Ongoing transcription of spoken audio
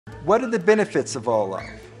What are the benefits of all love?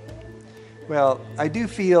 Well, I do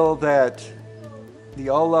feel that the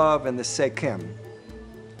all love and the Sekhem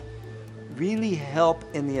really help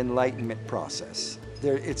in the enlightenment process.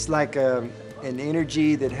 It's like an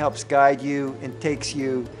energy that helps guide you and takes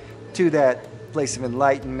you to that place of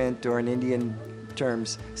enlightenment, or in Indian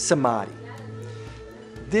terms, samadhi.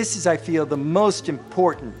 This is, I feel, the most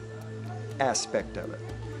important aspect of it.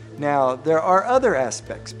 Now, there are other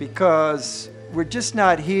aspects, because we're just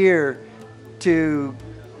not here to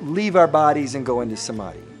leave our bodies and go into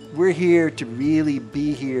samadhi. We're here to really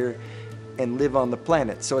be here and live on the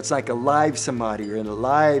planet. So it's like a live samadhi, or a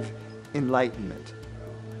live enlightenment.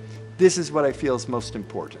 This is what I feel is most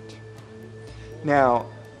important. Now,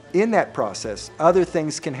 in that process, other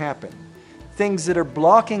things can happen. Things that are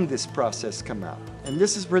blocking this process come out. And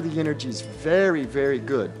this is where the energy is very, very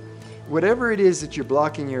good. Whatever it is that you're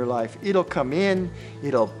blocking in your life, it'll come in,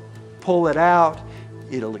 it'll pull it out,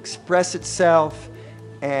 it'll express itself,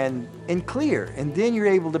 and clear. And then you're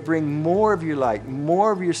able to bring more of your light,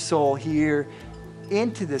 more of your soul here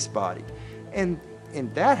into this body. And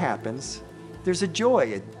that happens, there's a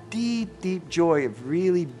joy, a deep, deep joy of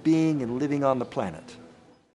really being and living on the planet.